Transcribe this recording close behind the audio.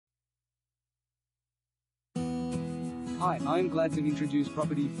Hi, I am glad to introduce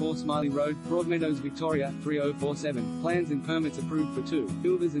property 4 Smiley Road, Broadmeadows, Victoria, 3047. Plans and permits approved for 2.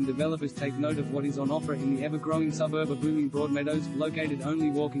 Builders and developers take note of what is on offer in the ever-growing suburb of booming Broadmeadows, located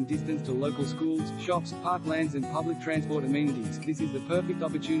only walking distance to local schools, shops, parklands and public transport amenities. This is the perfect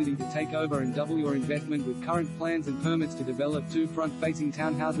opportunity to take over and double your investment with current plans and permits to develop 2 front-facing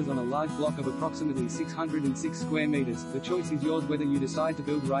townhouses on a large block of approximately 606 square meters. The choice is yours whether you decide to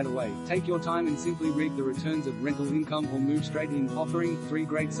build right away, take your time and simply reap the returns of rental income, or move straight in, offering 3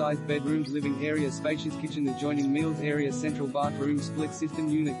 great-sized bedrooms, living area, spacious kitchen, adjoining meals area, central bathroom, split system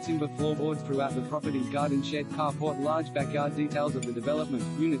unit, timber floorboards throughout the property, garden shed, carport, large backyard. Details of the development: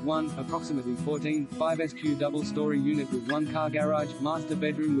 Unit 1, approximately 14, 5 SQ double-story unit with 1-car garage, master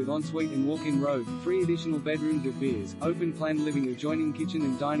bedroom with ensuite and walk-in robe, 3 additional bedrooms with beers, open plan living, adjoining kitchen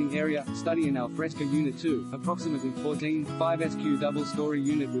and dining area, study and alfresco. Unit 2, approximately 14, 5 SQ double-story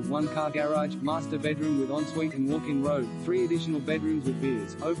unit with 1-car garage, master bedroom with ensuite and walk-in robe, 3 additional bedrooms with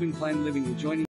beers, open plan living, adjoining